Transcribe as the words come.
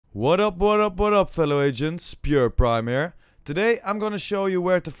What up, fellow agents? PurePrime here. Today I'm gonna show you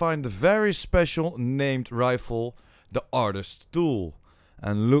where to find the very special named rifle, the Artist Tool.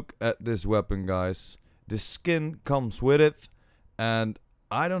 And look at this weapon, guys. The skin comes with it, and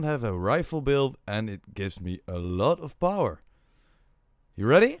I don't have a rifle build, and it gives me a lot of power. You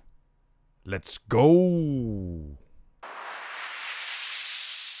ready? Let's go!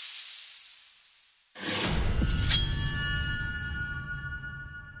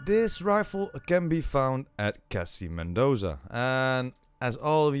 This rifle can be found at Cassie Mendoza, and as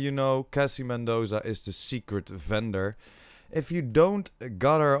all of you know, Cassie Mendoza is the secret vendor. If you don't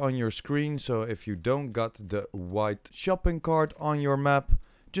got her on your screen, so if you don't got the white shopping cart on your map,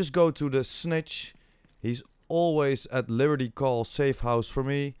 just go to the snitch. He's always at Liberty Call safe house for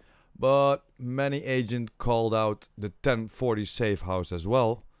me, but many agents called out the 1040 safe house as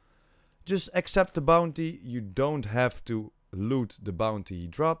well. Just accept the bounty, you don't have to loot the bounty he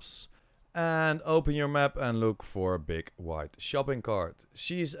drops, and open your map and look for a big white shopping cart.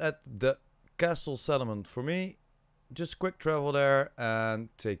 She's at the castle settlement for me. Just quick travel there and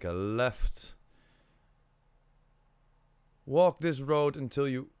take a left. Walk this road until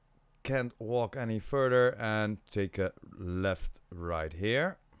you can't walk any further and take a left right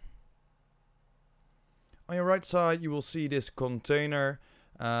here. On your right side you will see this container,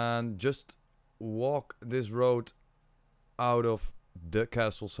 and just walk this road out of the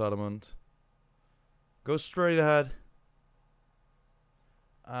castle settlement. Go straight ahead,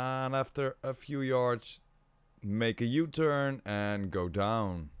 and after a few yards make a U-turn and go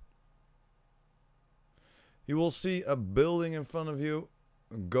down. You will see a building in front of you.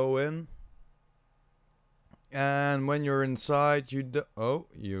 Go in, and when you're inside you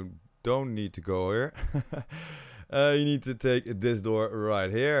don't need to go here. You need to take this door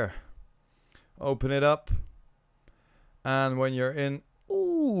right here. Open it up. And when you're in,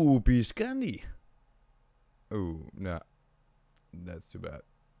 ooh, piece candy. Ooh, nah, that's too bad.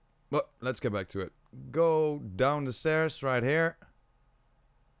 But let's get back to it. Go down the stairs right here.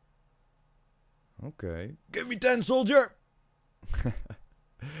 Okay, give me 10, soldier.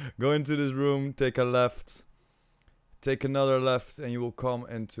 Go into this room, take a left, take another left, and you will come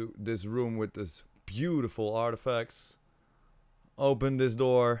into this room with this beautiful artifacts. Open this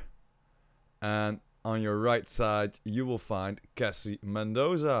door, and on your right side you will find Cassie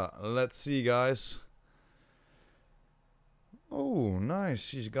Mendoza. Let's see, guys. Oh, nice.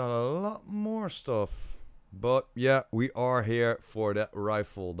 She's got a lot more stuff. But yeah, we are here for that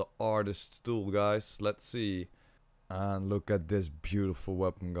rifle, the Artist Tool, guys. Let's see. And look at this beautiful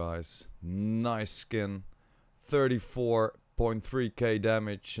weapon, guys. Nice skin. 34.3k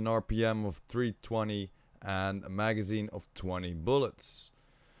damage, an RPM of 320, and a magazine of 20 bullets.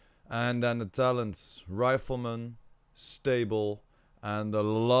 And then the talents: Rifleman, Stable, and a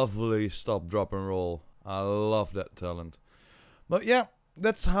lovely stop, drop, and roll. I love that talent. But yeah,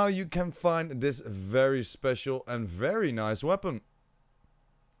 that's how you can find this very special and very nice weapon.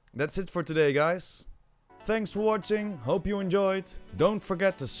 That's it for today, guys. Thanks for watching, hope you enjoyed. Don't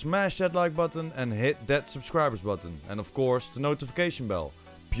forget to smash that like button and hit that subscribers button. And of course the notification bell.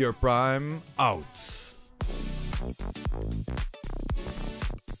 PurePrime out.